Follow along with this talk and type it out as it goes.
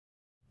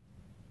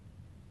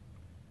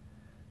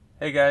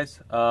Hey guys,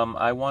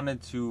 I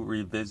wanted to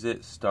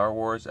revisit Star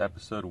Wars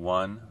Episode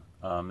 1.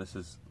 This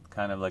is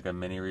kind of like a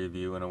mini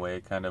review in a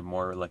way, kind of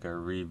more like a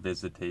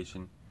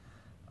revisitation.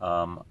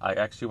 I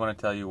actually want to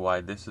tell you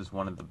why this is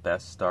one of the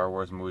best Star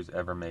Wars movies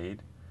ever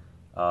made.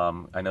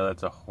 I know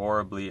that's a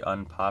horribly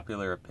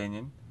unpopular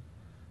opinion.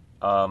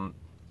 Everyone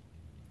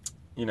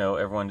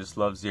just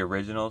loves the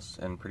originals,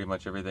 and pretty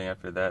much everything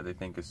after that they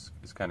think is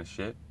kind of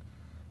shit,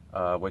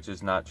 which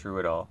is not true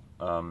at all.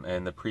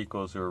 And the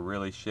prequels were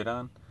really shit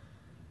on.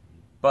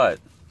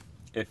 But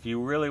if you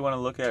really want to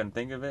look at it and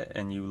think of it,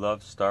 and you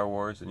love Star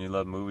Wars and you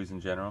love movies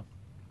in general,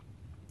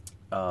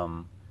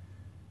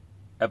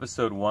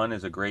 Episode 1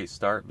 is a great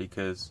start,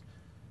 because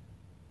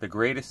the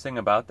greatest thing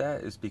about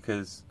that is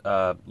because,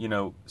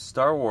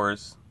 Star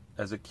Wars,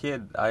 as a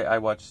kid, I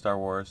watched Star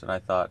Wars and I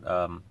thought,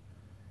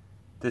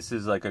 this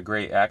is like a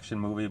great action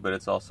movie, but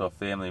it's also a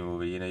family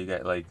movie. You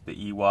got like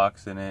the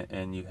Ewoks in it,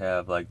 and you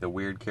have like the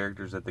weird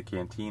characters at the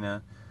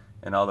cantina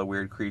and all the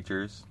weird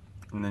creatures.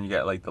 And then you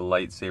got like the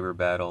lightsaber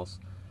battles,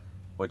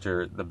 which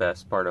are the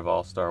best part of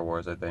all Star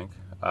Wars, I think,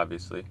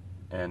 obviously.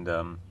 And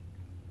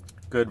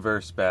good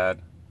versus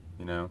bad,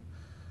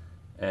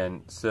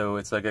 And so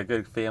it's like a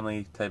good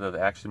family type of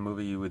action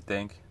movie, you would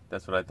think.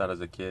 That's what I thought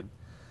as a kid.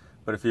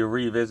 But if you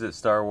revisit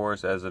Star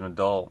Wars as an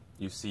adult,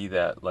 you see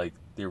that like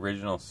the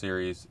original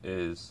series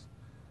is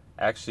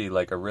actually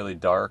like a really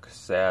dark,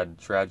 sad,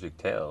 tragic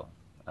tale.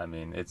 I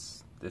mean,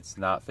 it's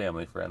not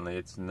family friendly.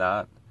 It's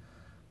not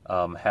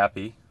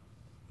happy.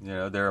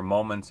 There are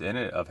moments in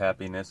it of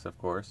happiness, of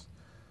course,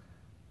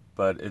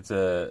 but it's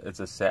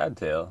a sad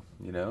tale.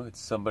 It's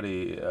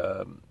somebody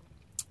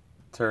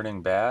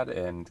turning bad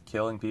and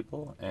killing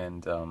people,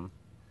 and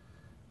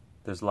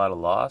there's a lot of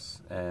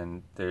loss,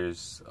 and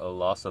there's a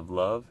loss of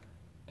love.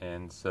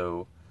 And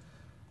so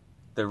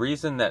the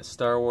reason that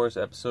Star Wars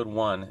Episode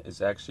 1 is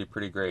actually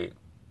pretty great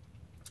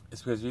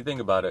is because if you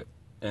think about it,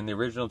 in the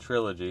original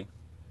trilogy,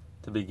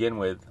 to begin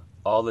with,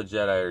 all the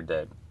Jedi are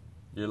dead.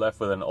 You're left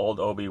with an old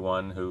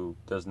Obi-Wan who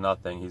does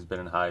nothing. He's been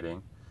in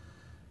hiding,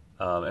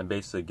 and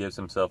basically gives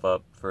himself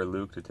up for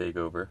Luke to take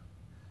over.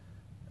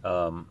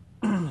 And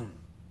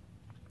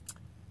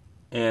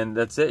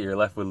that's it. You're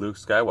left with Luke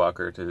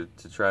Skywalker to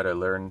try to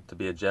learn to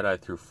be a Jedi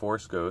through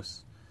Force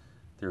Ghosts,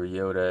 through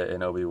Yoda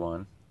and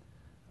Obi-Wan,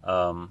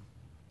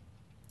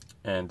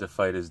 and to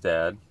fight his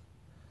dad.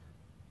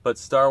 But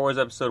Star Wars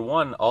Episode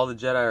 1, all the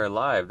Jedi are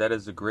alive. That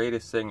is the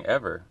greatest thing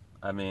ever.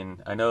 I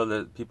mean, I know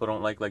that people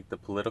don't like the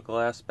political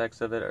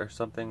aspects of it or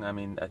something. I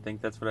mean, I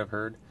think that's what I've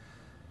heard.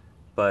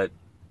 But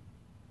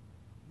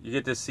you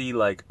get to see,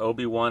 like,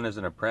 Obi-Wan as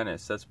an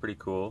apprentice. That's pretty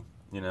cool,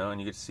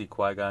 and you get to see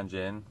Qui-Gon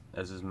Jinn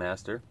as his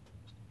master.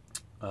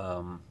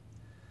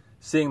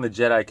 Seeing the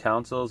Jedi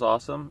Council is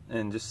awesome,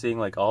 and just seeing,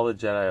 like, all the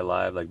Jedi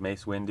alive, like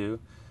Mace Windu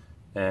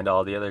and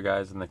all the other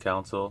guys in the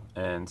Council,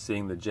 and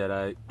seeing the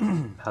Jedi,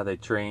 how they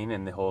train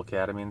in the whole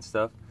academy and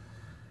stuff.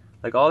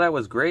 Like, all that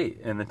was great,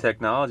 and the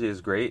technology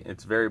is great.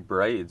 It's very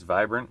bright. It's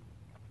vibrant.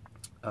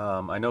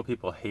 I know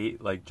people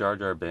hate, like, Jar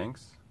Jar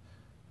Binks.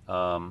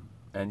 And,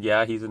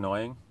 yeah, he's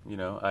annoying.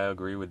 I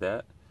agree with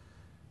that.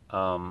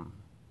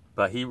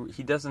 But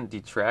he doesn't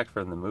detract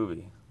from the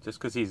movie. Just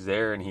because he's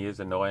there and he is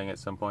annoying at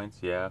some points,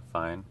 yeah,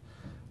 fine.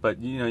 But,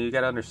 you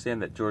got to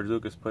understand that George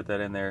Lucas put that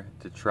in there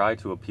to try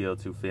to appeal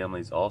to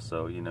families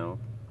also,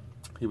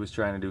 He was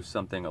trying to do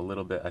something a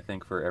little bit, I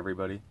think, for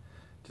everybody.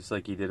 Just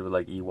like he did with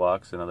like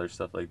Ewoks and other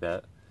stuff like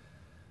that.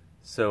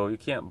 So you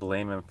can't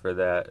blame him for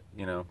that.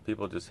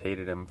 People just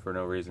hated him for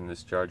no reason.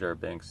 This Jar Jar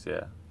Binks,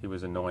 yeah, he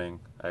was annoying.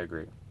 I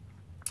agree.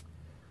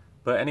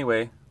 But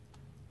anyway,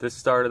 this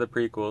start of the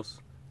prequels,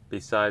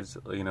 besides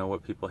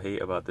what people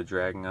hate about the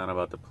dragging on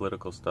about the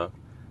political stuff,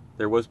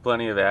 there was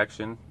plenty of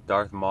action.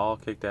 Darth Maul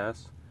kicked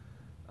ass.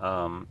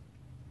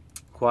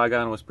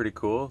 Qui-Gon was pretty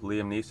cool.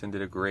 Liam Neeson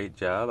did a great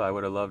job. I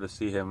would have loved to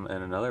see him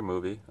in another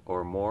movie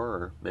or more,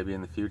 or maybe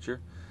in the future.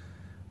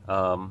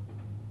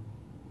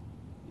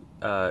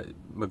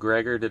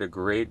 McGregor did a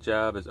great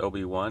job as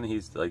Obi-Wan.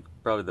 He's like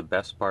probably the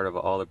best part of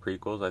all the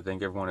prequels. I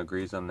think everyone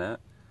agrees on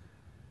that.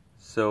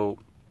 So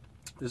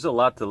there's a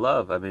lot to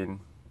love. I mean,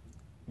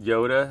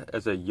 Yoda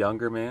as a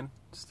younger man,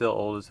 still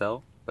old as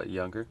hell, but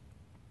younger.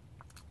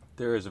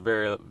 There is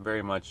very,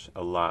 very much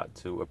a lot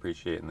to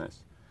appreciate in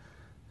this.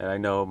 And I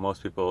know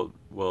most people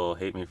will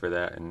hate me for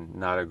that and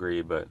not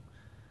agree, but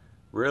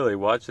really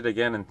watch it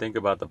again and think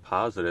about the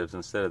positives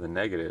instead of the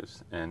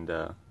negatives. And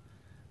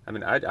I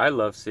mean, I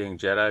love seeing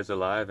Jedis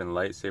alive and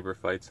lightsaber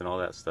fights and all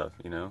that stuff,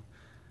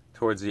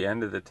 Towards the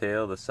end of the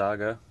tale, the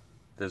saga,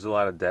 there's a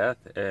lot of death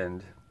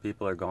and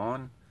people are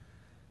gone,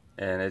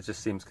 and it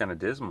just seems kind of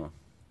dismal,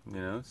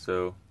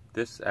 So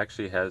this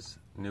actually has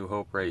new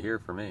hope right here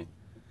for me.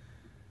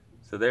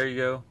 So there you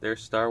go.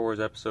 There's Star Wars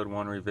Episode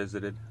 1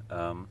 revisited.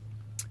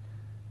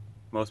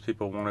 Most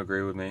people won't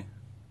agree with me.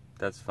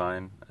 That's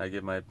fine. I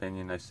give my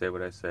opinion. I say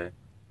what I say.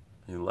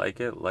 If you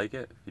like it, like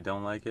it. If you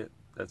don't like it,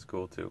 that's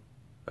cool too.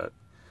 But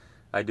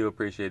I do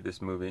appreciate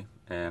this movie,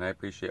 and I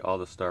appreciate all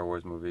the Star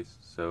Wars movies.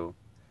 So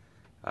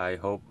I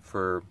hope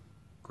for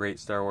great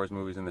Star Wars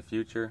movies in the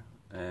future,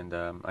 and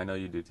I know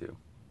you do too.